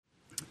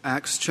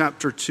Acts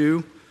chapter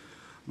 2,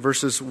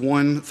 verses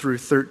 1 through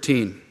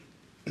 13.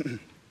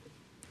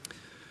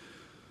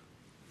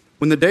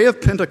 When the day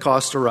of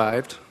Pentecost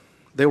arrived,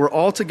 they were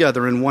all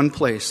together in one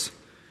place,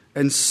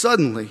 and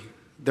suddenly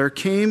there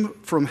came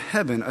from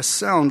heaven a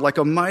sound like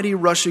a mighty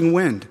rushing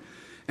wind,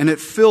 and it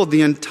filled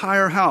the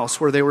entire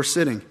house where they were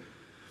sitting.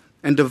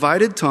 And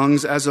divided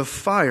tongues as of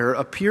fire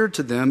appeared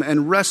to them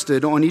and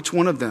rested on each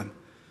one of them.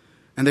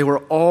 And they were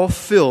all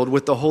filled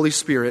with the Holy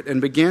Spirit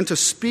and began to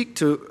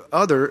speak in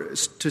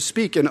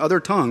other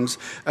tongues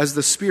as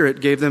the Spirit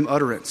gave them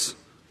utterance.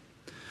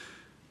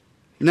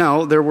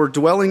 Now there were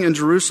dwelling in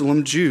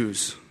Jerusalem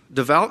Jews,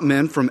 devout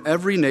men from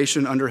every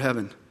nation under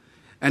heaven.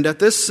 And at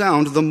this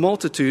sound the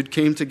multitude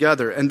came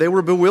together, and they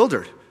were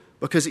bewildered,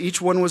 because each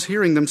one was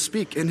hearing them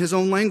speak in his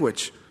own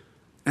language.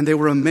 And they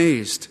were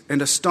amazed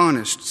and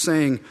astonished,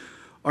 saying,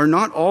 "Are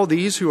not all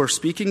these who are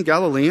speaking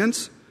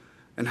Galileans?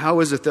 And how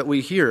is it that we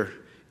hear,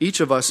 each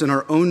of us in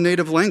our own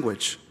native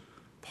language?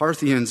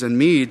 Parthians and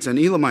Medes and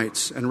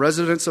Elamites and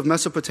residents of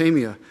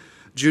Mesopotamia,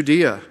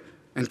 Judea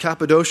and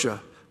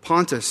Cappadocia,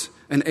 Pontus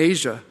and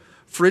Asia,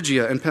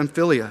 Phrygia and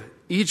Pamphylia,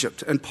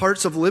 Egypt and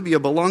parts of Libya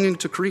belonging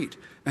to Crete,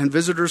 and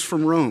visitors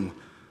from Rome,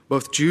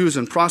 both Jews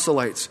and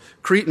proselytes,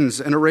 Cretans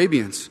and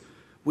Arabians.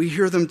 We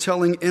hear them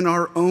telling in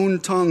our own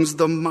tongues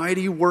the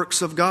mighty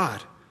works of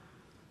God."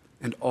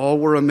 And all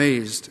were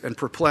amazed and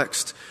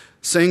perplexed,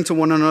 saying to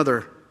one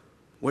another,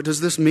 "What does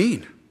this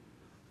mean?"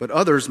 But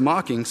others,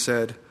 mocking,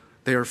 said,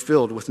 "They are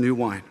filled with new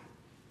wine."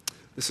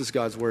 This is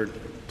God's word.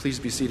 Please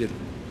be seated.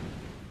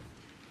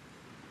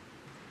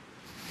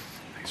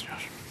 Thanks,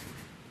 Josh.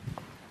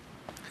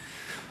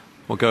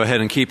 We'll go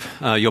ahead and keep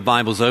your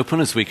Bibles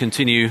open as we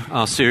continue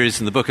our series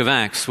in the book of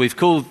Acts. We've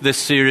called this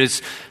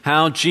series,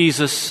 How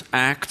Jesus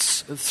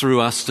Acts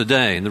Through Us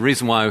Today. And the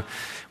reason why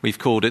we've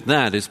called it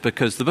that is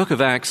because the book of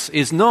Acts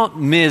is not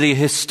merely a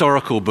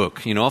historical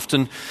book. You know,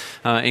 often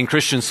in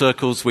Christian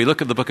circles, we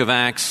look at the book of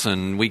Acts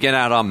and we get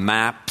out our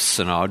maps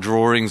and our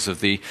drawings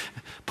of the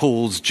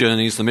Paul's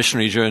journeys, the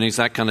missionary journeys,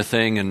 that kind of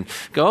thing, and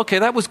go, okay,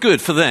 that was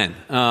good for then.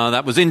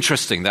 That was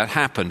interesting. That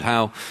happened.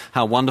 How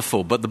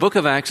wonderful. But the book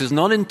of Acts is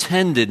not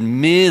intended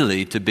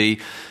merely to be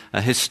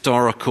a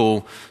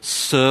historical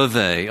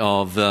survey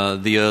of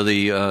the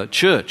early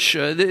church.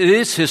 It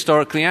is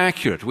historically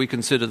accurate. We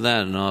considered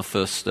that in our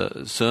first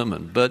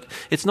sermon. But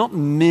it's not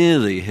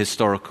merely a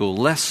historical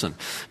lesson.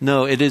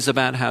 No, it is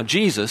about how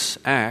Jesus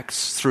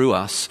acts through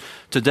us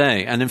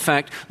today. And in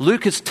fact,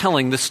 Luke is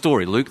telling this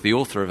story. Luke, the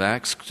author of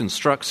Acts,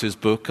 constructs his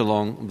book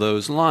along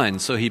those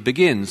lines. So he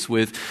begins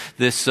with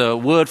this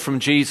word from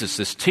Jesus,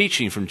 this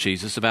teaching from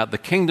Jesus about the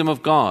kingdom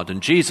of God. And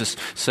Jesus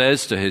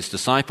says to his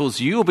disciples,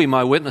 "You will be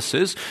my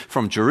witnesses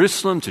from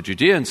Jerusalem to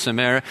Judea and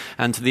Samaria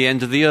and to the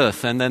end of the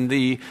earth." And then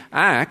the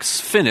Acts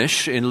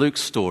finish in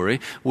Luke's story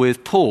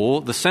with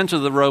Paul, the center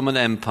of the Roman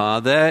Empire,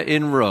 there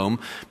in Rome,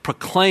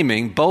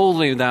 proclaiming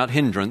boldly without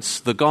hindrance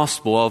the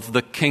gospel of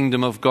the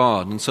kingdom of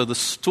God. And so the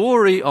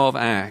story of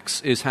Acts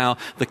is how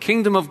the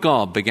kingdom of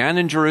God began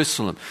in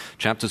Jerusalem,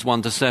 chapters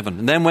 1 to 7,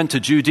 and then went to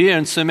Judea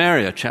and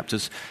Samaria,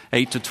 chapters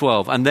 8 to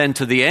 12, and then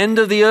to the end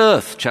of the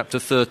earth, chapter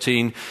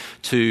 13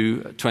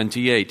 to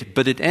 28.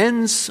 But it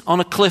ends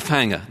on a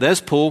cliffhanger. There's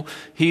Paul,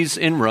 he's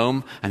in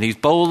Rome, and he's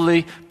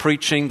boldly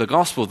preaching the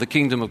gospel of the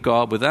kingdom of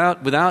God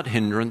without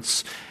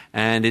hindrance,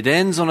 and it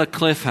ends on a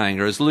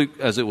cliffhanger as Luke,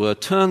 as it were,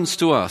 turns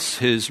to us,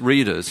 his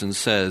readers, and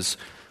says,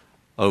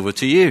 "Over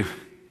to you.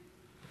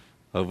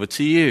 Over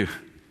to you.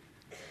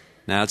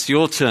 Now it's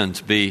your turn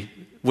to be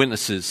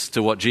witnesses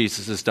to what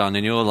Jesus has done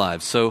in your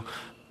lives." So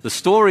the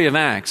story of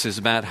Acts is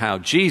about how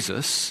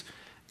Jesus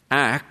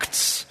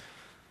acts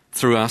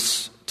through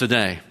us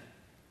today.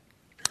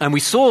 And we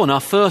saw in our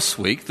first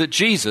week that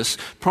Jesus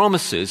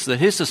promises that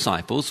his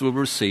disciples will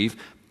receive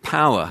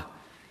power.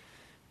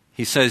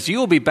 He says,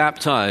 "You'll be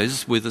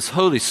baptized with the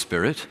Holy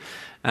Spirit,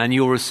 and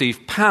you'll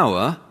receive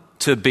power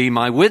to be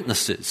my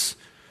witnesses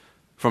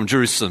from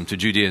Jerusalem to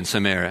Judea and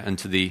Samaria and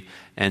to the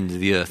end of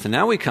the earth." And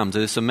now we come to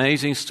this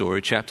amazing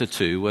story, chapter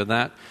 2, where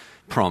that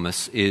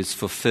promise is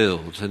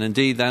fulfilled. And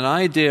indeed, that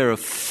idea of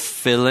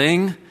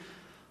filling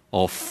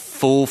or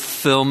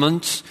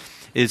fulfillment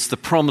is the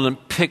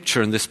prominent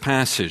picture in this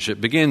passage. It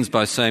begins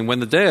by saying, when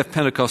the day of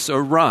Pentecost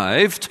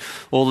arrived,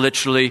 or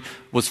literally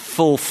was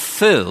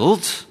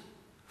fulfilled,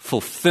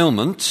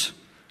 fulfillment.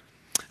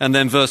 And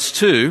then verse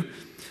 2,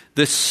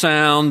 this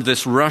sound,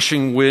 this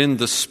rushing wind,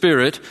 the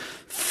Spirit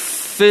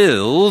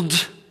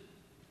filled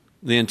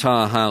the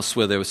entire house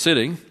where they were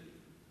sitting.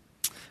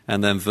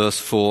 And then verse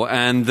 4,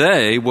 and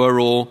they were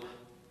all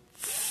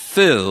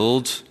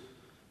filled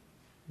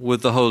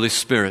with the Holy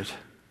Spirit.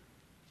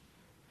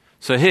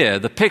 So here,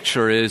 the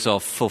picture is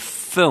of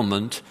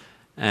fulfillment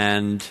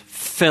and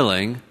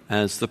filling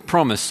as the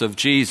promise of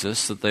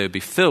Jesus that they would be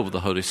filled with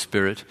the Holy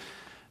Spirit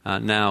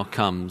now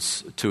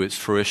comes to its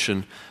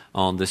fruition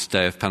on this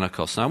day of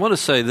Pentecost. Now I want to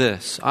say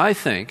this. I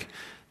think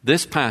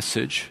this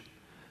passage,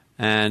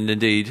 and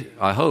indeed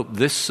I hope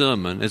this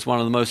sermon, is one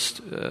of the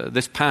most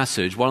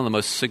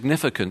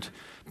significant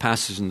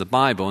passages in the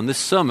Bible. And this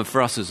sermon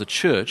for us as a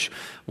church,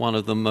 one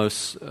of the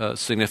most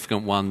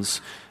significant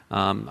ones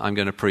I'm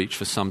going to preach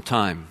for some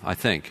time, I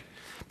think.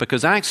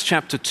 Because Acts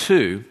chapter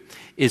 2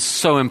 is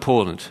so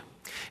important.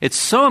 It's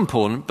so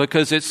important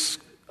because it's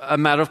a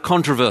matter of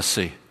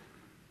controversy.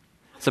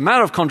 It's a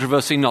matter of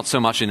controversy not so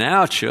much in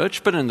our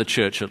church, but in the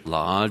church at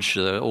large.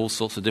 All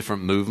sorts of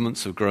different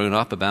movements have grown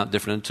up about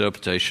different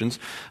interpretations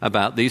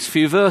about these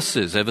few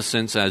verses. Ever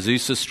since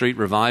Azusa Street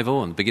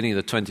Revival and the beginning of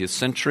the 20th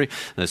century,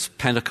 there's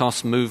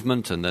Pentecost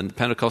movement, and then the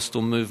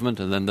Pentecostal movement,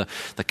 and then the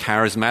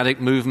charismatic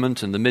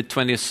movement in the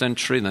mid-20th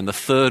century, and then the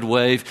third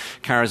wave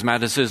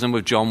charismaticism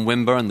with John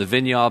Wimber and the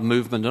Vineyard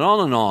movement, and on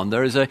and on.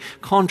 There is a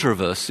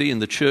controversy in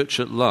the church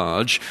at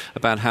large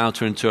about how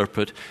to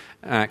interpret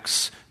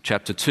Acts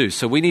chapter 2.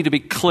 So we need to be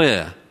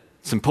clear.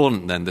 It's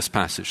important then, this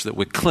passage, that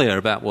we're clear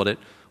about what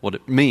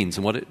it means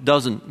and what it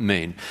doesn't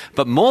mean.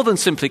 But more than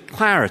simply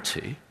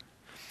clarity,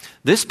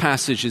 this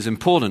passage is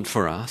important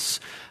for us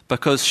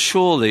because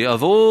surely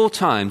of all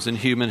times in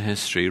human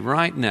history,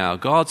 right now,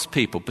 God's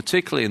people,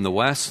 particularly in the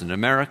West and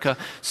America,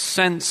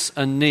 sense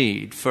a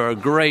need for a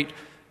great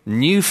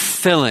new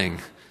filling,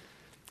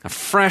 a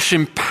fresh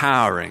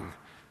empowering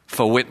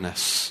for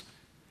witness.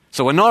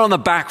 So we're not on the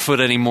back foot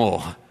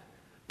anymore,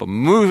 but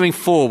moving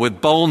forward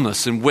with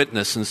boldness and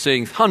witness and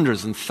seeing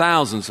hundreds and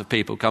thousands of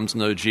people come to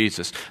know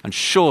Jesus. And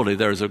surely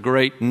there is a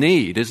great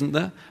need, isn't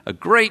there? A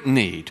great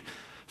need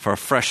for a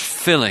fresh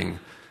filling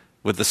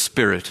with the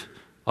Spirit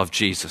of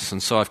Jesus.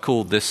 And so I've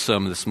called this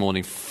sermon this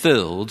morning,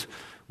 Filled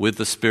with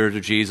the Spirit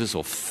of Jesus,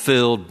 or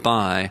Filled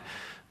by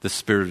the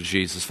Spirit of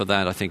Jesus. For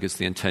that, I think, is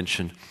the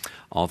intention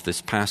of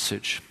this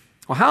passage.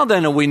 Well, how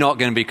then are we not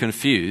going to be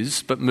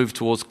confused, but move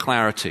towards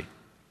clarity?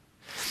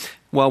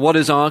 Well, what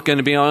is going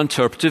to be our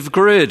interpretive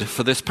grid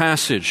for this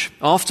passage?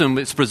 Often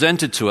it's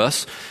presented to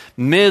us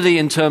merely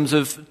in terms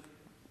of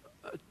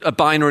a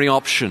binary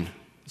option.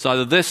 It's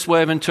either this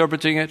way of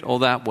interpreting it or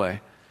that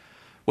way.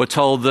 We're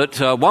told that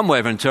one way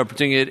of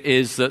interpreting it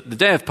is that the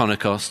day of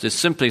Pentecost is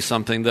simply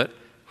something that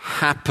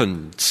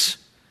happened.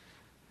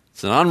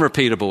 It's an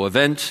unrepeatable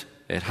event.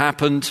 It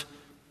happened.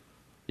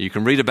 You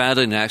can read about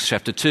it in Acts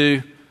chapter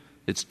 2.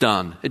 It's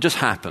done. It just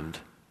happened.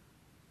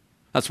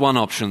 That's one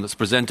option that's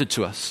presented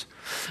to us.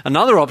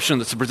 Another option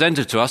that's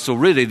presented to us, or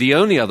really the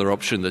only other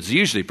option that's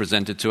usually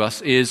presented to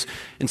us, is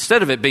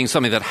instead of it being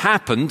something that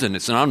happened and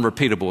it's an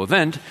unrepeatable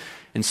event,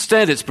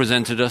 instead it's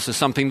presented to us as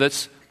something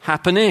that's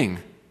happening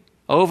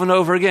over and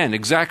over again,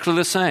 exactly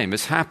the same.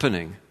 It's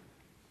happening.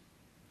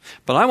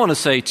 But I want to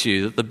say to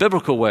you that the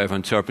biblical way of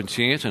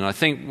interpreting it, and I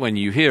think when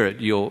you hear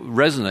it, you'll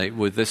resonate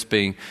with this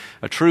being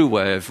a true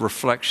way of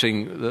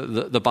reflecting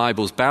the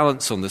Bible's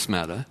balance on this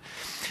matter,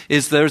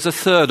 is there's a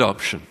third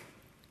option.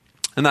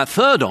 And that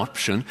third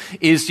option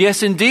is,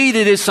 yes, indeed,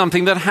 it is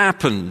something that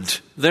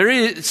happened. There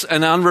is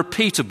an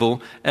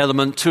unrepeatable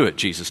element to it.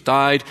 Jesus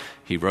died,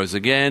 he rose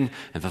again,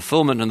 in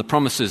fulfillment of the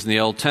promises in the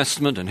Old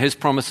Testament, and his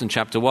promise in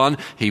chapter 1,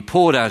 he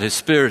poured out his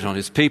Spirit on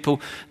his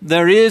people.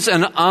 There is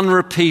an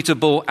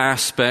unrepeatable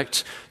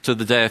aspect to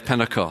the day of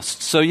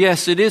Pentecost. So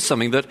yes, it is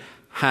something that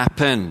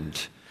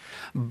happened.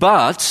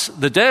 But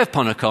the day of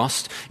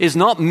Pentecost is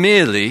not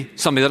merely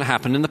something that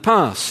happened in the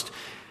past.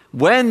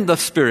 When the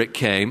Spirit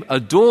came, a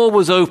door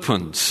was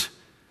opened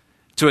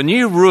to a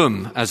new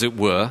room, as it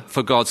were,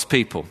 for God's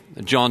people.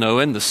 John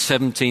Owen, the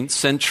 17th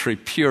century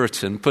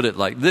Puritan, put it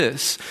like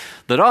this,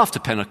 that after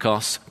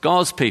Pentecost,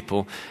 God's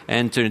people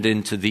entered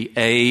into the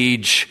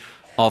age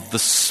of the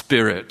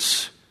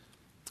Spirit.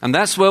 And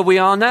that's where we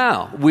are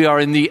now. We are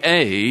in the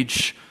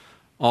age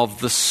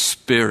of the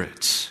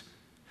Spirit.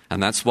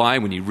 And that's why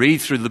when you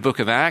read through the book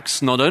of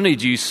Acts, not only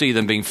do you see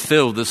them being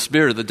filled with the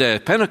Spirit the day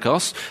of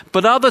Pentecost,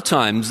 but other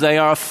times they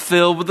are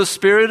filled with the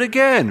Spirit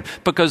again,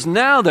 because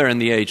now they're in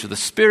the age of the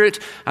Spirit,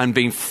 and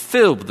being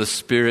filled with the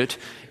Spirit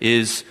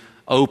is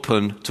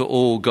open to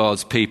all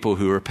God's people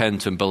who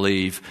repent and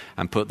believe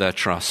and put their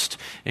trust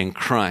in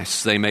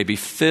Christ. They may be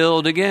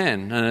filled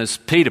again. And as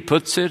Peter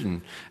puts it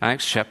in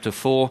Acts chapter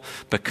 4,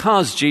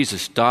 because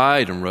Jesus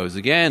died and rose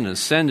again and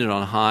ascended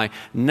on high,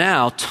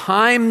 now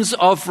times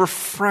of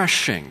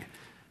refreshing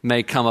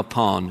may come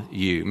upon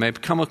you, may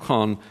come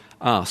upon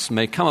us,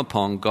 may come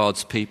upon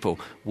God's people.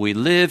 We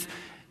live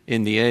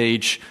in the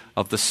age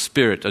of the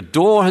Spirit. A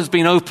door has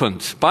been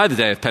opened by the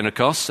day of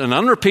Pentecost, an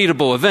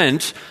unrepeatable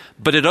event,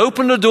 but it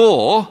opened a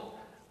door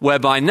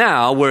whereby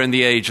now we're in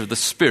the age of the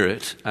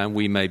Spirit, and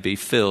we may be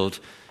filled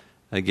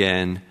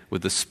again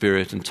with the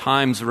Spirit, and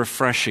times of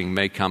refreshing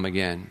may come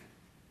again.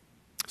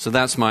 So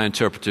that's my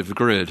interpretive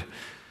grid.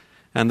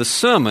 And the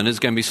sermon is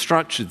going to be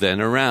structured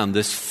then around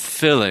this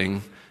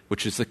filling,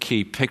 which is the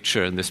key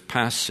picture in this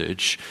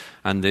passage,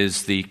 and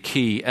is the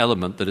key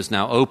element that is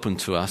now open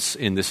to us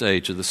in this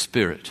age of the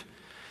Spirit.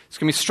 It's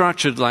going to be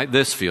structured like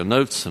this for your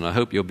notes, and I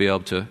hope you'll be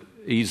able to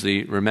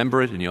easily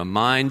remember it in your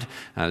mind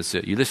as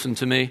you listen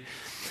to me.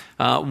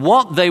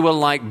 What they were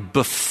like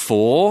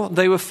before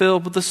they were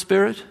filled with the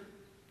Spirit.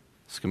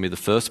 It's going to be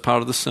the first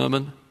part of the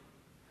sermon.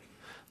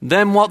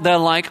 Then what they're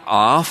like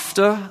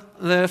after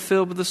they're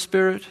filled with the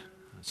Spirit.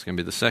 It's going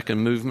to be the second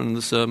movement of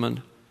the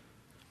sermon.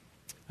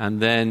 And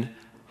then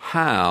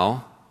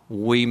how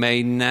we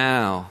may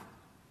now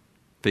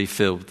be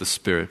filled with the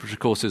Spirit, which of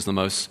course is the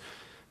most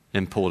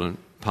important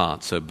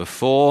part. So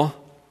before,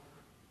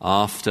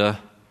 after,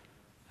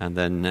 and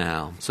then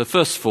now. So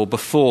first of all,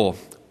 before.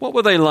 What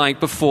were they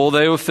like before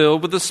they were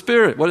filled with the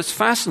Spirit? Well, it's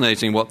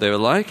fascinating what they were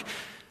like.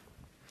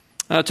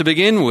 To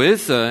begin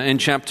with, in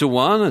chapter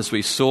 1, as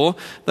we saw,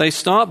 they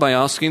start by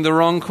asking the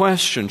wrong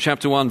question.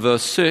 Chapter 1,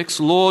 verse 6,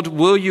 Lord,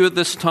 will you at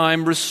this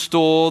time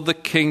restore the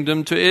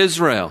kingdom to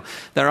Israel?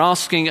 They're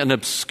asking an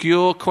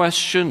obscure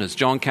question, as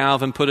John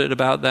Calvin put it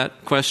about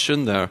that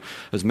question. There are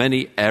as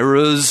many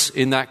errors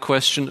in that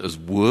question as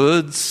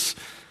words.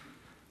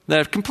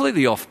 They're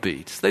completely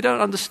offbeat. They don't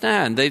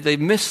understand. They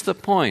miss the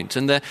point.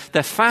 And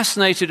they're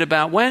fascinated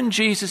about when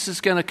Jesus is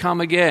going to come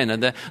again.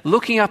 And they're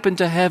looking up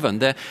into heaven.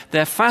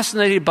 They're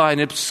fascinated by an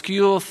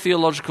obscure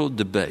theological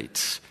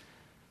debate,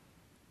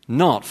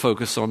 not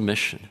focused on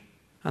mission.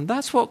 And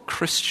that's what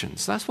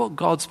Christians, that's what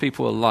God's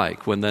people are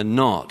like when they're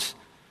not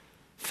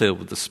filled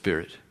with the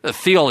Spirit.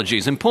 Theology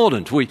is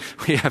important.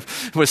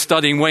 We're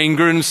studying Wayne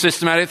Grudem's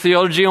systematic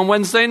theology on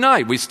Wednesday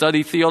night. We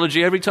study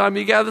theology every time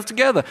we gather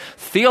together.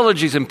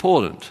 Theology is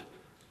important.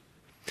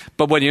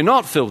 But when you're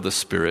not filled with the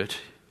Spirit,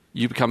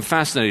 you become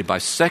fascinated by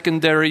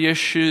secondary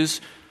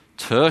issues,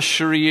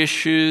 tertiary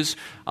issues,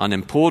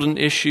 unimportant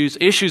issues,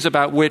 issues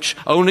about which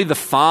only the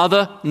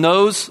Father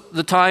knows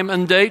the time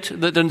and date,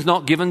 that is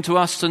not given to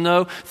us to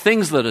know,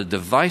 things that are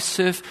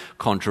divisive,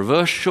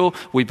 controversial.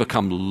 We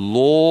become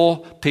law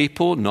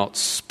people, not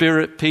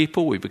spirit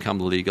people. We become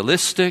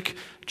legalistic,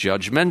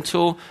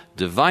 judgmental,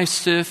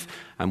 divisive,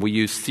 and we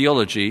use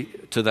theology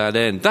to that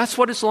end. That's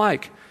what it's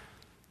like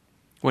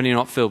when you're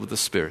not filled with the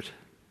Spirit.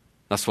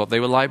 That's what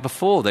they were like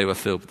before they were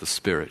filled with the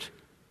Spirit.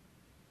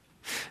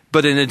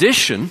 But in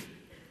addition,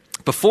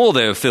 before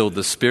they were filled with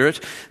the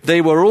Spirit,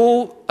 they were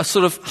all a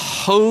sort of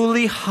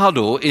holy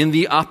huddle in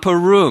the upper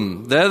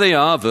room. There they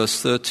are, verse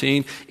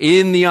 13,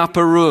 in the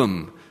upper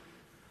room.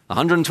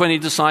 120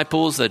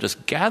 disciples, they're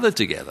just gathered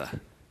together.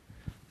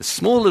 A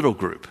small little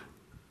group.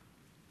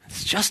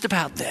 It's just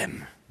about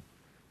them.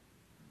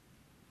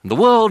 And the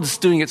world's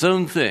doing its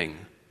own thing.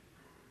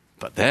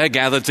 But they're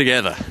gathered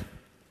together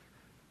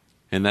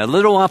in their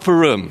little upper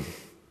room.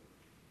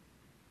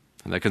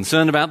 And they're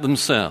concerned about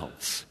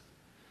themselves.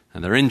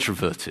 And they're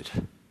introverted.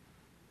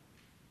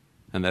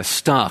 And they're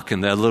stuck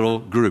in their little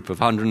group of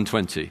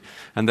 120.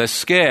 And they're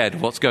scared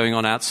of what's going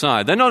on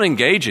outside. They're not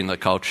engaging the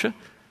culture.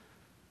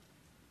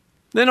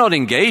 They're not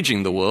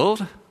engaging the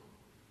world.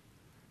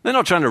 They're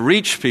not trying to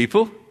reach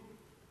people.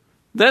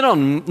 They're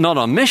not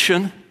on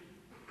mission.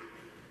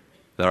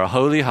 They're a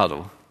holy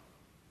huddle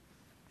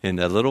in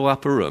their little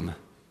upper room.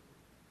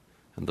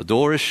 And the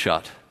door is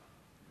shut.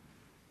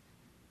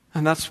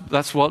 And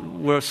that's what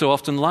we're so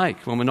often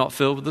like when we're not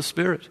filled with the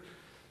Spirit.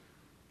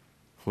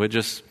 We're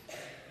just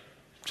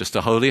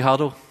a holy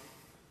huddle.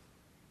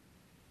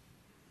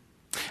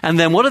 And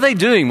then what are they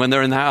doing when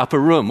they're in that upper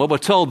room? Well, we're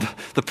told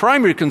the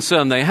primary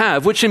concern they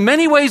have, which in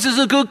many ways is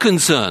a good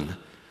concern,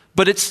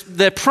 but it's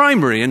their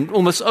primary and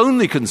almost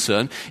only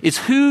concern, is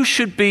who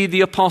should be the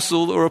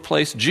apostle that will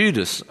replace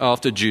Judas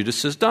after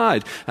Judas has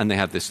died. And they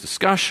have this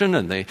discussion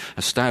and they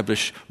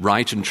establish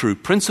right and true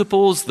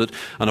principles that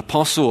an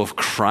apostle of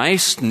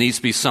Christ needs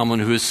to be someone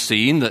who has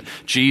seen that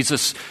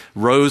Jesus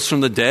rose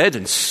from the dead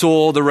and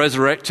saw the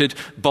resurrected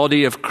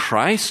body of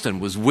Christ and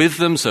was with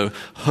them, so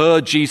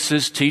heard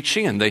Jesus'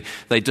 teaching. And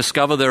they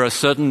discover there are a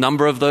certain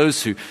number of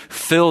those who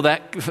fit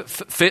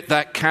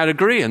that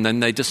category, and then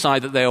they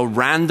decide that they'll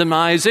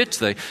randomize it.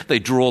 They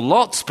draw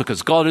lots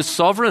because God is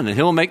sovereign and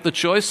he'll make the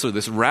choice through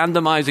this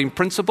randomizing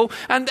principle.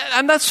 And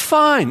that's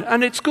fine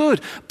and it's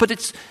good. But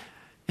it's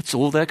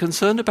all they're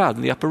concerned about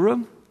in the upper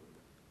room.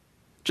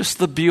 Just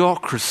the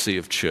bureaucracy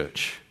of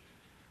church.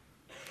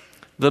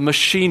 The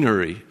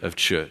machinery of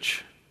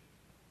church.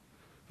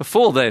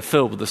 Before they're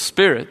filled with the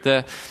Spirit,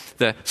 they're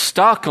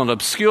stuck on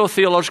obscure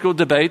theological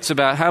debates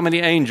about how many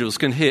angels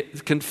can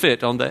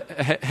fit on the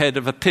head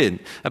of a pin,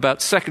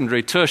 about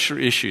secondary,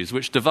 tertiary issues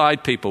which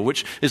divide people,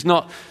 which is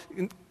not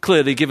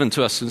clearly given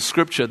to us in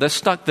Scripture. They're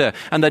stuck there,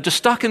 and they're just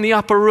stuck in the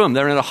upper room.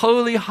 They're in a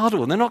holy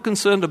huddle, and they're not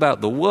concerned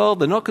about the world.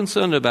 They're not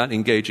concerned about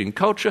engaging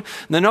culture.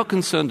 And they're not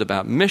concerned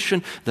about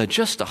mission. They're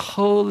just a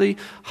holy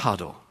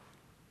huddle.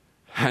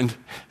 And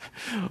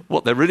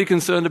what they're really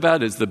concerned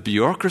about is the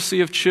bureaucracy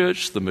of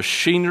church, the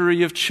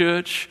machinery of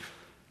church.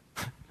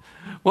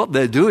 What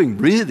they're doing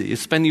really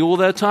is spending all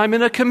their time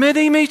in a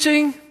committee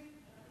meeting.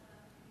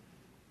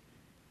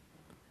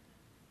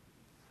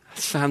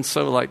 That sounds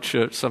so like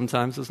church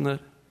sometimes, doesn't it?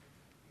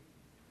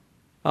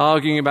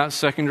 Arguing about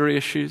secondary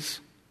issues,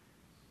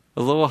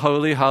 a little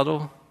holy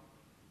huddle,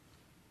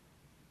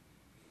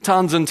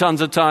 tons and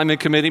tons of time in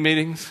committee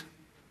meetings,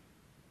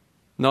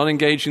 not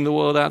engaging the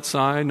world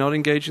outside, not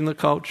engaging the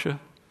culture.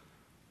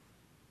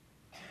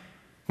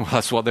 Well,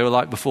 that's what they were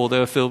like before they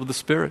were filled with the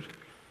Spirit.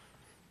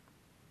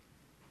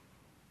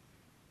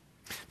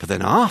 But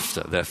then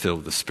after they're filled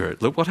with the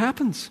Spirit, look what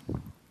happens.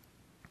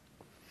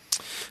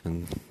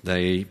 And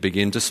they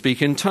begin to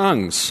speak in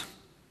tongues.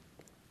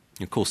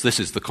 Of course, this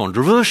is the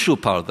controversial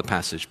part of the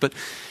passage, but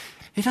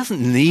it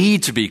doesn't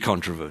need to be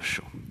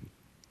controversial.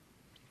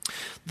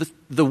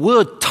 The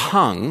word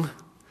tongue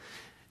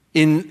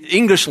in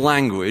English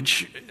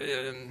language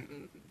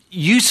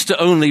used to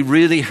only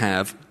really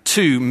have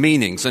two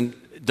meanings, and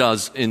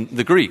does in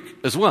the Greek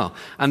as well.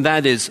 And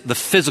that is the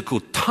physical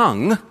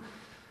tongue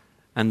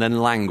and then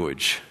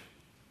language.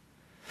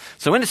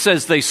 So when it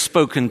says they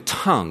spoke in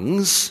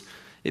tongues,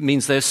 it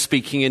means they're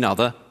speaking in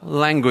other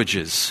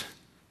languages.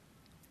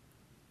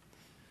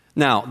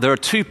 Now, there are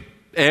two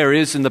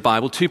areas in the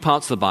Bible, two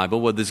parts of the Bible,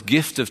 where this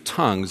gift of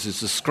tongues is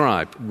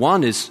described.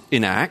 One is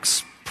in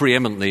Acts,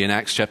 preeminently in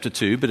Acts chapter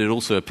 2, but it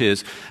also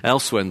appears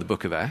elsewhere in the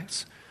book of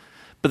Acts.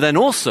 But then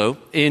also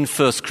in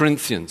 1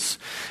 Corinthians.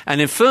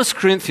 And in 1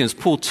 Corinthians,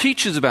 Paul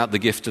teaches about the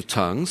gift of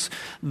tongues,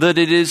 that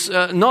it is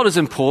not as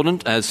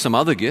important as some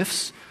other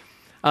gifts,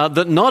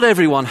 that not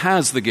everyone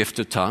has the gift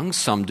of tongues,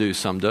 some do,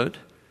 some don't,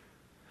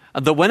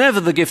 that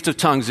whenever the gift of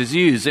tongues is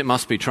used, it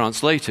must be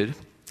translated.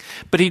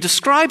 But he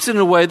describes it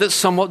in a way that's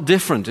somewhat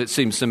different, it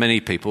seems to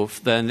many people,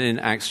 than in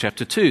Acts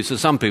chapter 2. So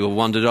some people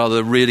wondered, are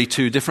there really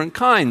two different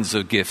kinds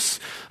of gifts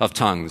of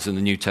tongues in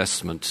the New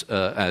Testament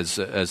as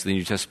the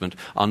New Testament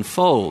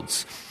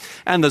unfolds?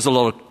 And there's a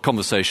lot of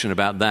conversation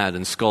about that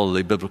in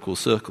scholarly biblical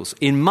circles.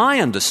 In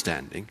my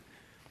understanding,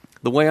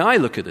 the way I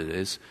look at it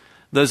is,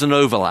 there's an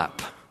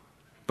overlap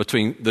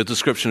between the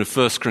description of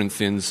 1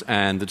 Corinthians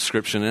and the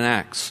description in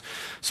Acts.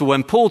 So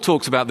when Paul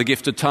talks about the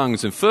gift of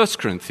tongues in 1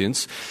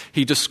 Corinthians,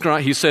 he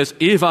says,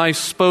 if I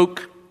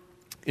spoke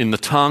in the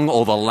tongue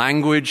or the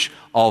language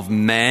of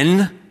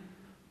men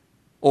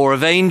or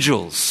of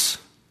angels.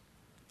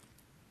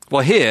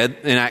 Well, here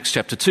in Acts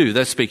chapter 2,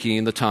 they're speaking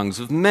in the tongues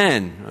of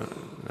men.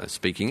 They're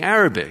speaking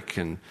Arabic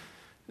and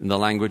in the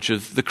language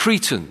of the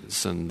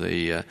Cretans and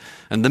the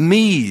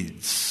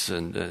Medes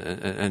and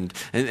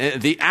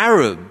the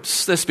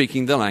Arabs. They're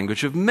speaking the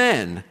language of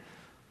men.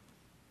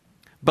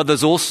 But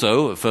there's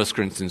also, 1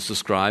 Corinthians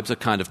describes, a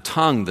kind of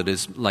tongue that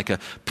is like a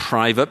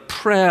private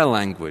prayer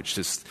language.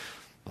 It's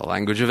the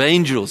language of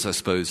angels, I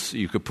suppose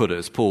you could put it,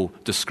 as Paul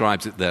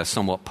describes it there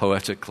somewhat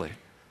poetically.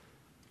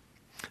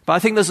 But I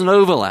think there's an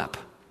overlap.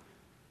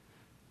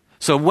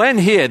 So when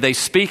here they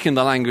speak in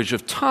the language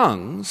of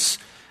tongues,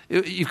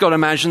 you've got to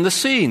imagine the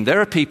scene.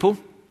 There are people,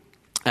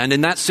 and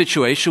in that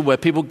situation where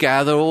people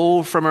gather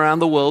all from around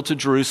the world to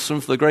Jerusalem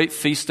for the great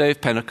feast day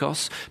of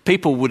Pentecost,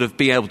 people would have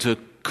been able to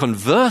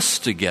converse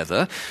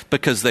together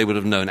because they would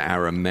have known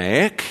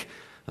Aramaic,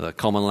 the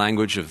common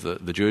language of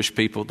the Jewish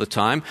people at the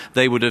time.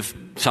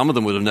 Some of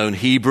them would have known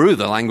Hebrew,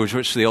 the language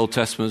which the Old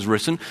Testament was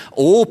written.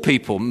 All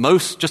people,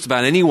 just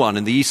about anyone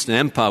in the Eastern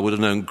Empire would have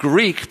known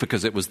Greek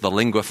because it was the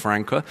lingua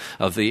franca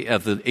of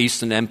the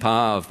Eastern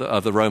Empire,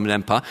 of the Roman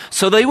Empire.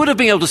 So they would have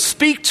been able to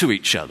speak to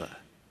each other.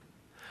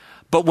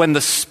 But when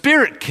the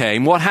Spirit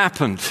came, what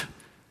happened?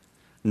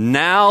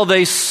 Now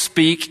they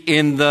speak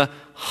in the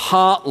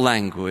heart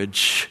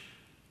language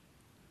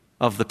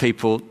of the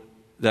people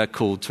they're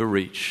called to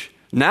reach.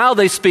 Now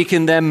they speak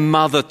in their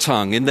mother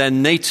tongue, in their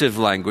native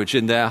language,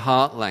 in their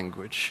heart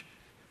language.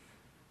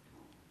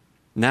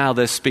 Now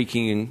they're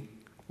speaking in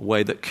a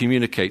way that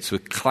communicates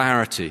with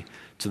clarity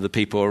to the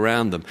people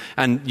around them.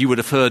 And you would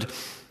have heard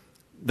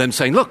them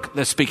saying, look,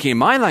 they're speaking in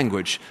my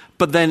language.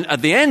 But then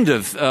at the end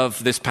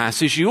of this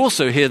passage, you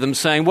also hear them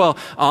saying, well,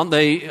 aren't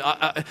they,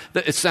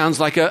 it sounds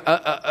like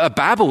a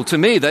babble to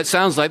me. That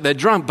sounds like they're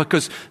drunk,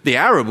 because the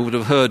Arab would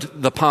have heard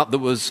the part that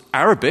was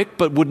Arabic,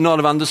 but would not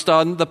have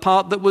understood the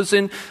part that was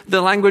in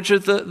the language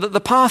of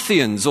the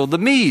Parthians or the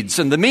Medes.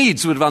 And the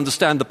Medes would have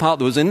understood the part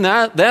that was in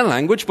their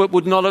language, but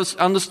would not have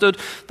understood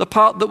the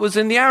part that was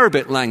in the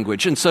Arabic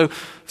language. And so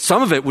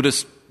some of it would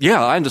have,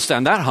 yeah, I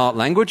understand that heart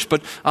language,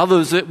 but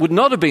others it would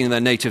not have been in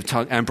their native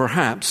tongue, and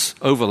perhaps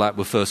overlap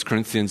with 1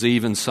 Corinthians,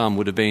 even some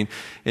would have been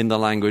in the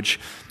language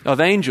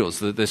of angels.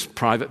 This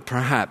private,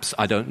 perhaps,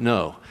 I don't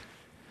know.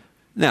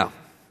 Now,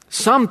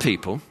 some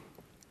people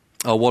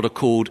are what are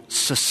called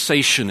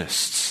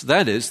cessationists.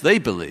 That is, they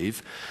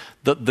believe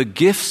that the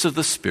gifts of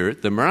the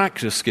Spirit, the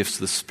miraculous gifts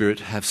of the Spirit,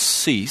 have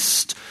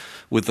ceased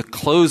with the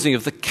closing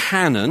of the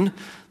canon,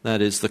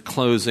 that is, the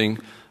closing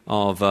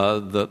of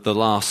the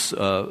last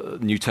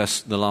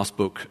the last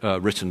book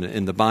written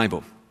in the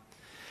Bible.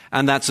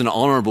 And that's an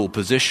honorable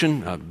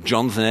position.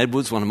 Jonathan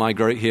Edwards, one of my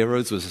great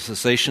heroes, was a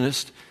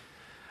cessationist.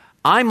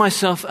 I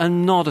myself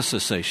am not a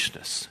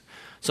cessationist.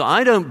 So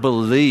I don't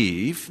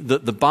believe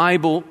that the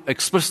Bible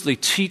explicitly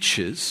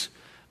teaches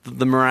that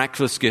the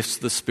miraculous gifts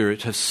of the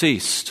Spirit have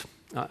ceased.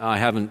 I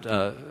haven't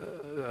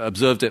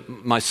observed it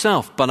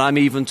myself, but I'm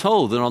even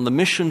told that on the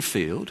mission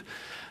field,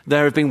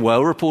 there have been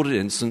well-reported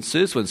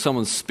instances when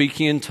someone's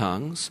speaking in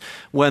tongues,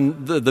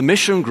 when the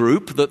mission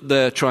group that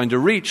they're trying to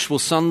reach will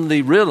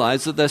suddenly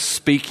realize that they're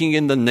speaking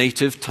in the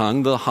native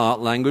tongue, the heart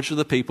language of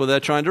the people they're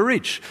trying to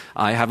reach.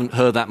 I haven't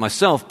heard that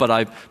myself,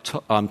 but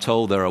I'm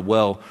told there are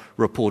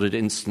well-reported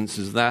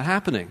instances of that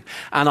happening.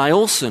 And I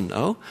also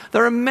know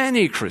there are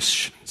many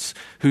Christians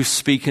who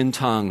speak in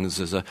tongues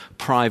as a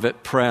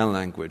private prayer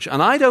language.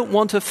 And I don't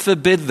want to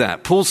forbid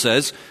that. Paul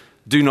says,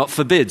 do not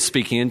forbid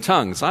speaking in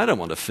tongues. I don't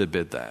want to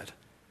forbid that.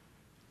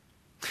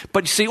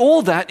 But you see,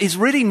 all that is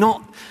really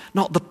not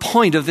the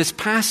point of this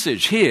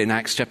passage here in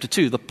Acts chapter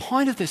 2. The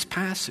point of this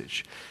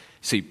passage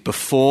See,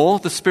 before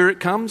the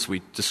Spirit comes,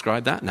 we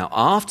described that. Now,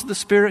 after the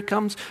Spirit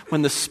comes,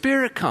 when the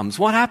Spirit comes,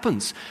 what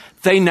happens?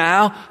 They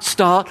now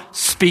start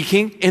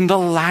speaking in the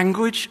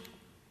language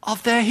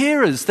of their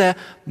hearers, their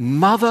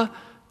mother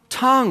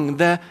tongue,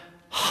 their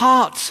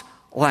heart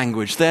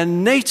language, their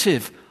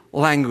native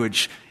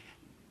language.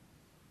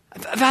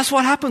 That's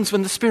what happens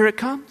when the Spirit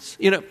comes.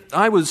 You know,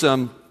 I was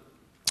a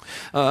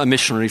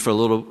missionary for a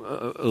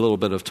little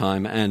bit of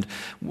time, and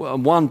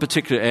one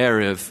particular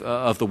area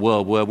of the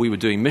world where we were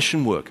doing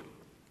mission work,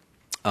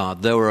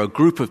 there were a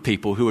group of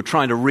people who were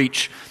trying to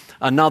reach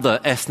another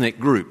ethnic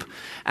group,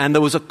 and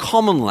there was a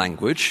common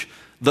language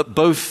that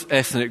both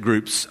ethnic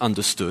groups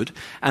understood,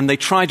 and they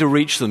tried to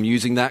reach them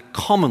using that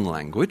common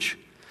language.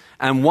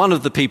 And one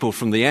of the people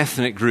from the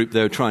ethnic group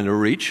they were trying to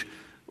reach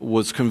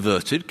was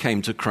converted,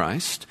 came to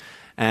Christ,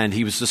 and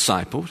he was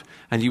discipled,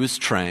 and he was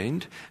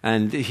trained,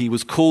 and he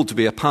was called to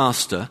be a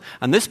pastor.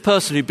 And this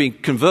person who'd been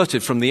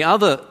converted from the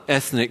other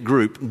ethnic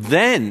group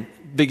then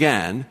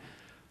began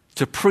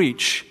to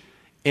preach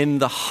in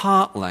the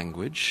heart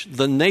language,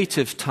 the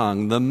native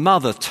tongue, the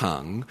mother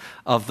tongue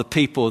of the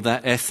people of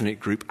that ethnic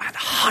group, and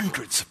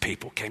hundreds of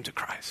people came to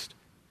Christ.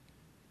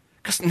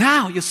 Because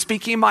now you're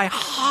speaking in my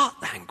heart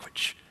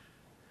language.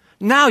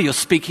 Now you're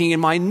speaking in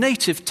my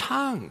native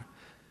tongue.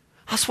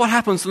 That's what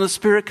happens when the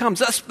Spirit comes.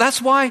 That's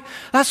why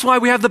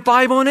we have the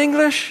Bible in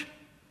English.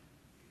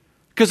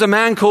 Because a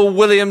man called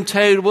William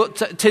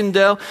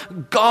Tyndale,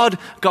 God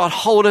got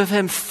hold of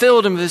him,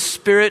 filled him with His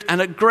Spirit, and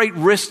at great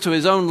risk to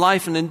his own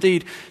life, and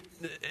indeed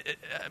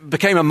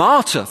became a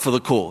martyr for the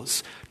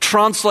cause,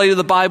 translated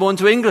the Bible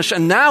into English,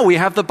 and now we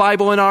have the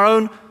Bible in our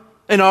own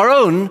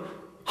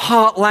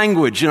heart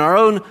language, in our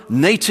own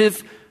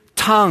native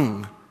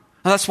tongue.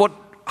 And that's what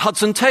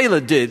Hudson Taylor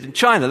did in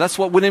China. That's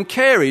what William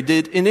Carey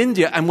did in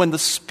India. And when the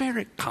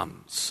Spirit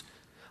comes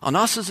on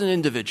us as an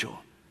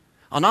individual,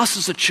 on us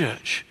as a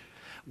church,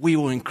 we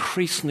will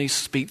increasingly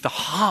speak the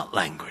heart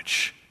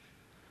language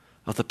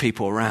of the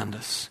people around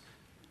us.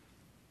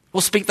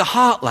 We'll speak the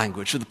heart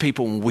language of the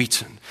people in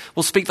Wheaton.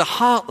 We'll speak the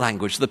heart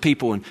language of the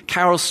people in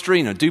Carroll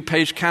Stream,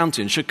 DuPage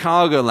County, in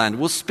Chicagoland.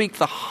 We'll speak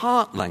the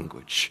heart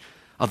language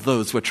of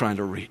those we're trying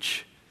to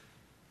reach.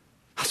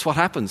 That's what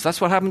happens. That's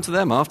what happened to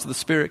them after the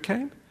Spirit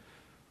came.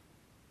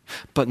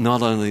 But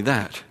not only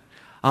that.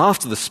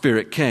 After the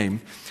Spirit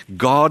came,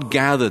 God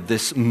gathered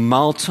this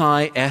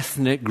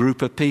multi-ethnic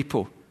group of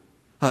people.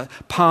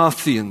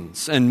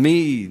 Parthians and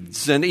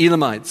Medes and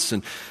Elamites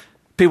and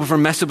people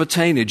from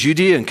Mesopotamia,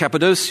 Judea and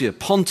Cappadocia,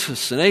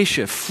 Pontus and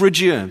Asia,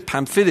 Phrygia and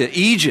Pamphylia,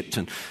 Egypt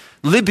and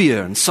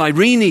Libya and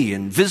Cyrene,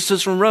 and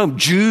visitors from Rome,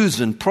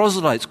 Jews and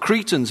proselytes,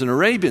 Cretans and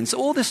Arabians.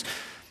 All this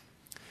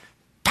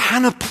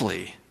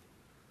panoply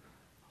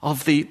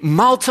of the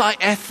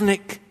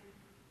multi-ethnic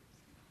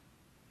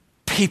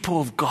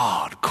people of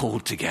God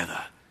called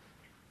together.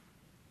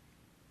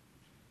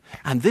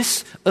 And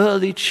this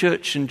early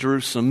church in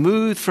Jerusalem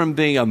moved from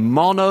being a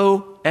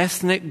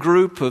mono-ethnic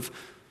group of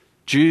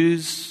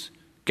Jews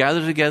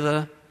gathered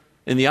together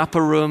in the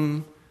upper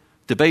room,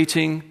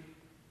 debating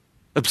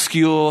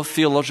obscure,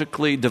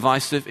 theologically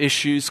divisive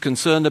issues,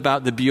 concerned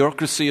about the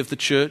bureaucracy of the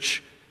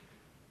church,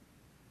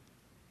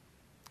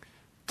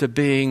 to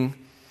being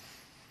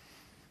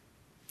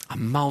a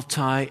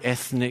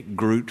multi-ethnic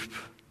group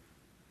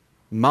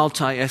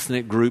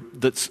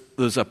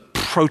there's a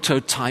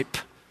prototype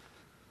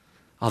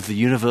of the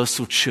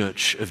universal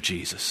church of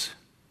Jesus.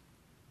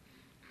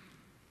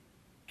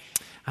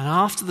 And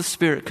after the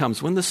Spirit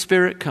comes, when the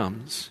Spirit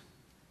comes,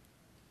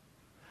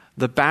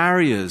 the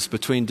barriers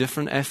between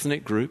different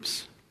ethnic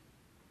groups,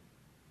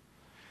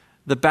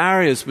 the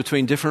barriers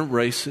between different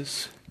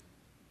races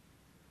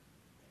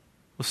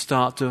will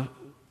start to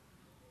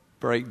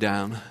break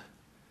down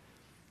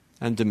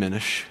and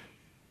diminish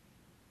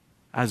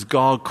as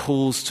God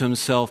calls to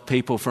Himself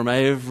people from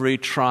every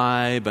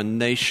tribe and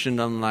nation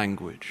and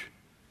language.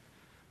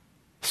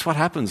 That's what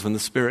happens when the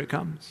Spirit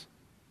comes.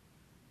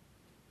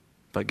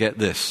 But get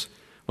this,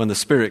 when the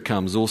Spirit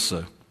comes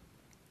also,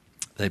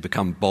 they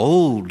become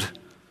bold,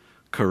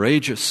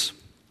 courageous.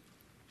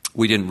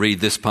 We didn't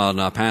read this part in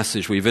our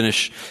passage. We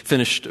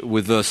finished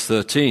with verse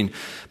 13.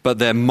 But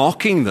they're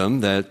mocking them,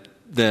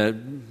 they're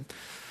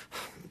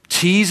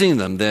teasing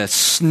them, they're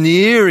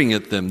sneering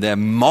at them, they're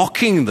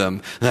mocking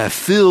them, they're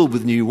filled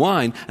with new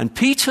wine. And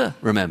Peter,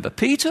 remember,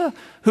 Peter,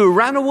 who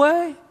ran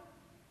away,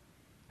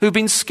 who'd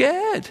been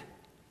scared.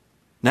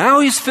 Now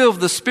he's filled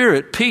with the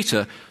Spirit.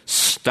 Peter,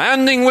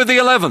 standing with the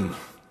 11,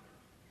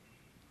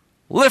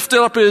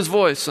 lifted up his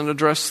voice and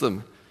addressed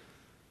them.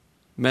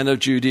 Men of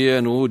Judea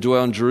and all who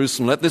dwell in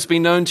Jerusalem, let this be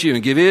known to you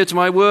and give ear to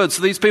my words.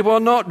 So these people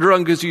are not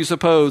drunk as you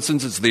suppose,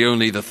 since it's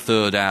only the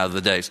third hour of the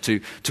day. It's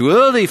too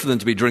early for them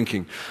to be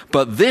drinking.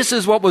 But this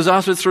is what was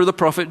uttered through the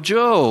prophet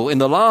Joel. In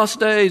the last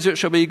days it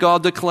shall be,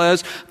 God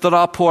declares, that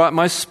I'll pour out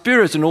my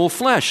Spirit in all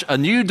flesh. A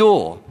new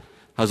door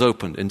has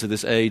opened into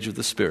this age of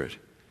the Spirit.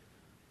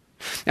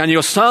 And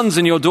your sons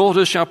and your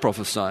daughters shall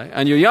prophesy,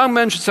 and your young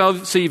men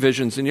shall see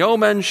visions, and your old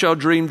men shall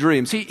dream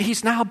dreams.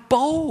 He's now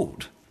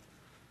bold.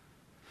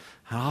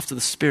 And after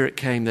the Spirit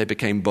came, they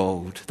became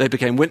bold. They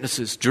became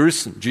witnesses,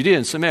 Jerusalem, Judea,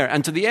 and Samaria,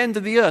 and to the end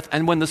of the earth.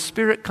 And when the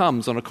Spirit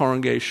comes on a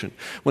congregation,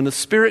 when the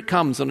Spirit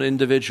comes on an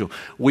individual,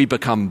 we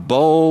become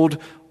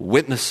bold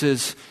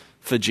witnesses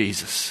for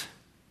Jesus.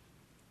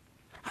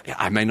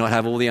 I may not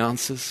have all the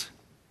answers.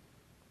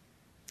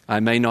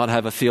 I may not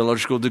have a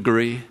theological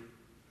degree.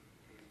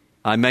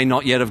 I may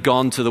not yet have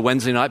gone to the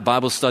Wednesday night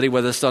Bible study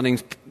where they're studying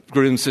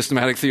Grudem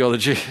systematic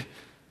theology.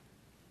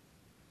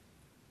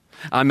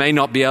 I may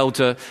not be able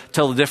to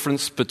tell the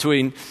difference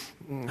between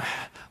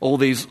all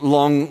these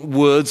long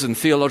words and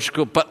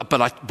theological,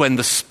 but when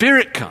the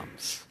Spirit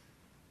comes,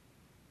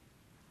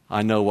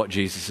 I know what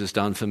Jesus has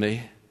done for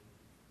me.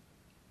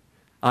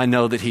 I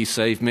know that He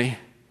saved me.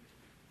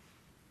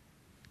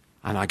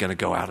 And I'm going to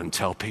go out and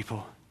tell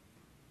people.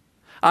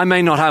 I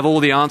may not have all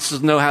the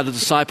answers, know how to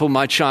disciple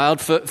my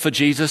child for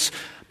Jesus,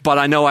 but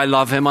I know I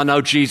love him. I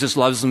know Jesus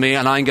loves me,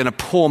 and I'm going to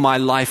pour my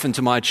life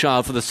into my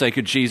child for the sake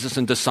of Jesus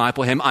and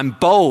disciple him. I'm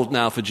bold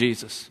now for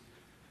Jesus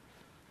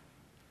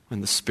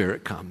when the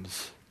Spirit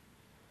comes.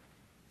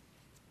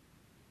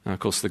 Now, of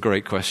course, the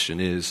great question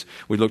is,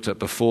 we looked at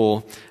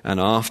before and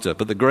after,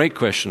 but the great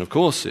question, of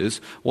course, is,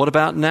 what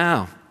about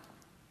now?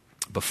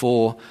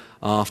 Before,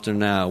 after,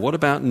 now. What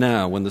about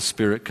now when the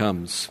Spirit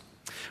comes?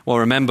 Well,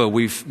 remember,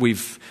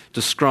 we've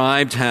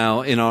described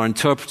how in our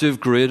interpretive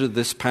grid of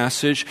this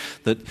passage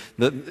that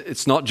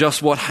it's not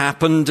just what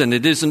happened and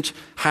it isn't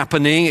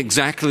happening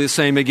exactly the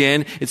same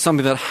again. It's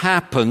something that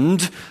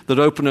happened that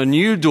opened a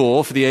new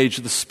door for the age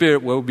of the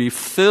Spirit where we'll be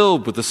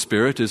filled with the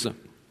Spirit is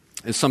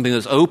something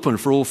that's open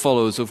for all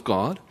followers of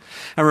God.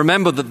 And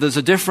remember that there's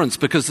a difference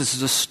because this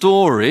is a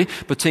story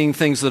between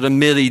things that are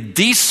merely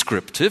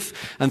descriptive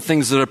and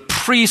things that are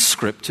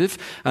prescriptive.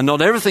 And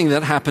not everything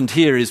that happened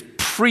here is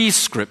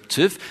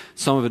prescriptive.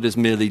 Some of it is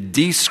merely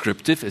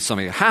descriptive. It's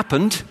something that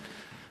happened,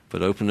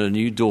 but opened a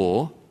new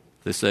door,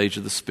 this age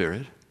of the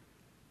Spirit.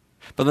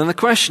 But then the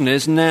question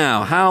is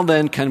now, how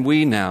then can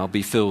we now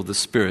be filled with the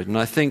Spirit? And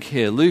I think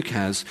here Luke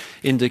has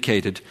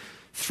indicated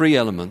three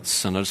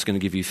elements, and I'm just going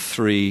to give you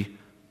three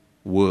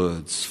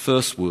words.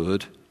 First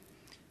word,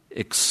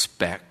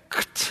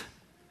 expect.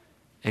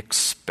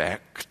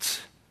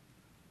 Expect.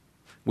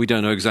 We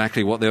don't know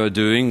exactly what they were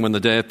doing when the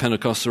day of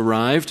Pentecost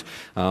arrived.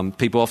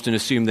 People often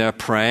assume they're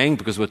praying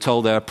because we're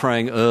told they were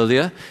praying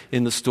earlier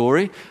in the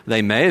story.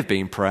 They may have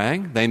been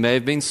praying. They may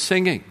have been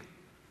singing.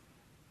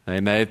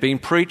 They may have been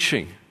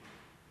preaching.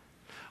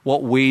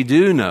 What we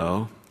do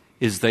know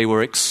is they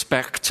were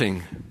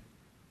expecting.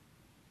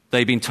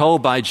 They'd been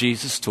told by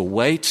Jesus to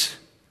wait,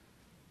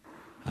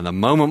 and a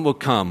moment will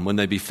come when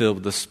they be filled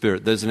with the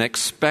Spirit. There's an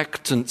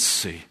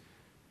expectancy.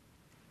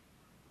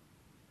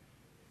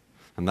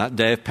 And that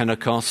day of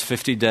Pentecost,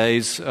 50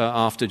 days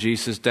after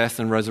Jesus' death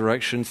and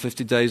resurrection,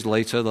 50 days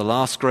later, the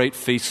last great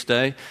feast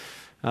day,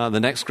 the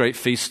next great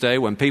feast day,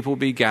 when people will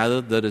be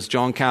gathered, that as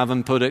John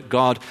Calvin put it,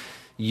 God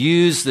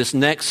used this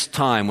next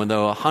time when there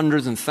were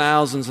hundreds and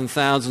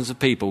thousands of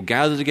people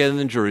gathered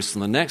together in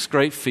Jerusalem, the next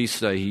great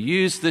feast day, He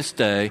used this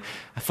day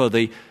for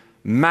the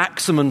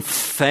maximum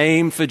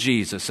fame for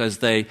Jesus as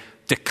they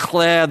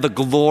declare the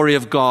glory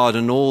of God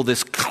and all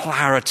this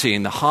clarity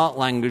in the heart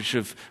language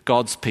of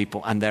God's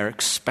people, and they're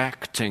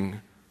expecting.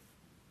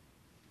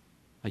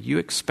 Are you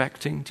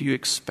expecting? Do you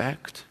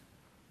expect?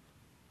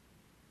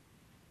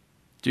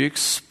 Do you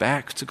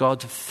expect God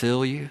to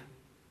fill you?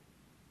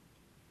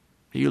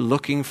 Are you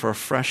looking for a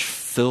fresh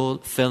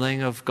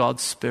filling of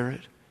God's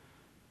Spirit?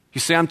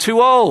 You say, I'm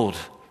too old.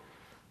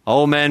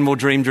 Old men will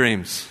dream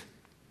dreams.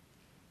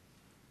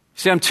 You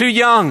say, I'm too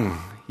young.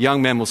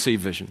 Young men will see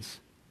visions.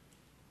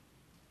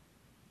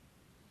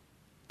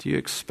 Do you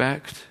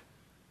expect?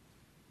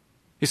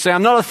 You say,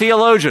 I'm not a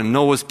theologian,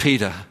 nor was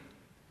Peter.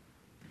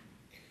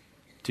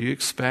 Do you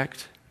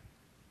expect?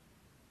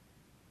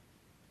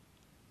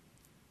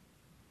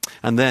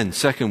 And then,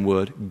 second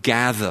word,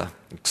 gather.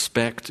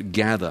 Expect,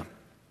 gather.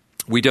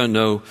 We don't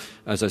know,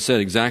 as I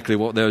said, exactly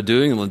what they were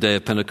doing on the day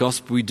of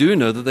Pentecost, but we do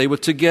know that they were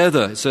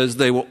together. It says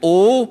they were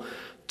all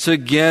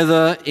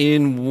together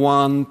in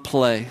one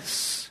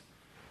place.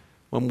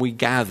 When we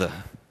gather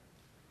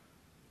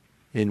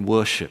in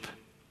worship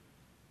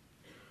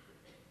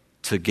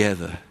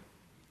together,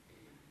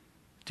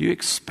 do you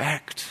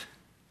expect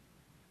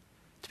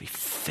to be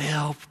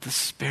filled with the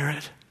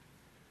Spirit,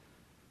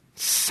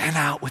 sent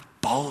out with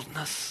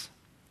boldness?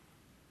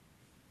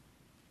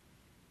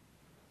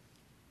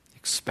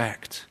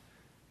 Expect,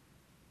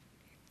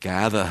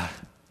 gather,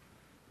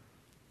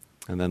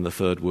 and then the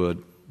third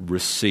word,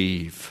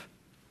 receive.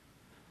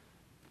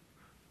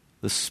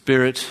 The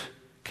Spirit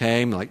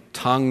came like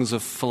tongues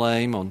of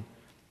flame on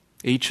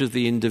each of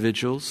the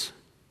individuals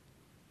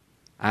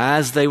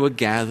as they were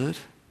gathered.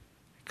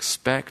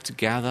 Expect,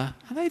 gather,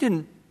 and they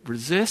didn't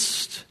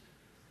resist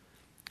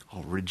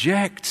or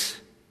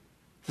reject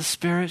the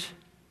Spirit.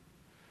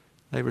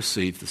 They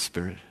received the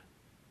Spirit.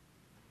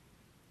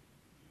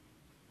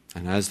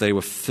 And as they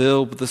were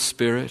filled with the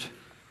Spirit,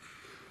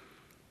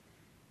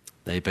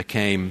 they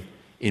became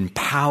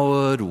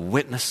empowered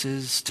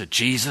witnesses to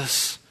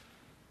Jesus,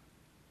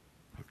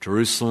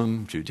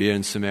 Jerusalem, Judea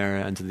and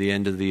Samaria, and to the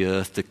end of the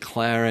earth,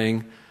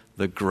 declaring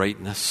the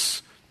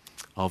greatness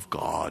of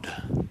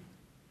God.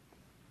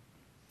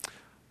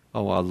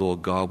 Oh, our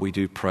Lord God, we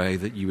do pray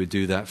that you would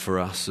do that for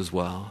us as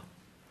well.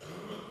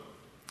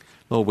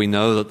 Lord, we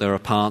know that there are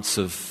parts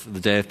of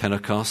the day of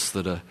Pentecost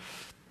that are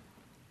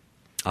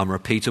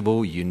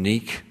unrepeatable,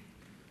 unique.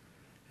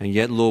 And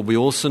yet, Lord, we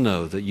also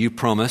know that you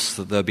promised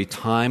that there'll be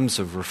times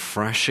of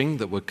refreshing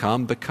that would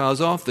come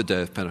because of the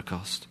day of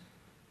Pentecost.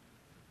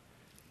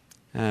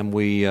 And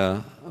we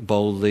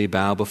boldly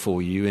bow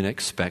before you in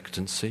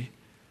expectancy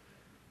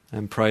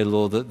and pray,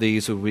 Lord, that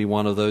these would be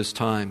one of those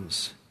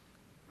times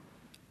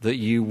that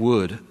you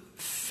would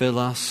fill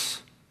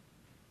us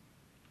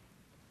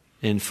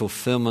in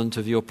fulfillment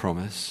of your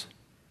promise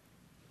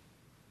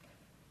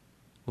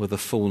with the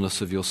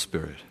fullness of your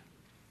Spirit.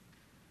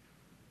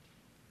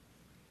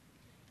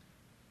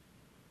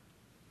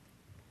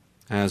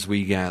 As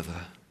we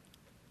gather,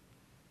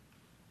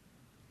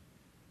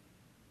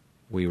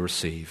 we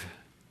receive.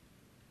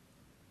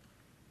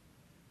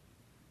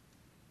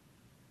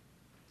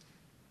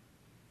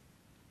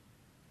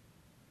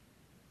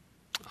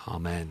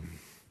 Amen.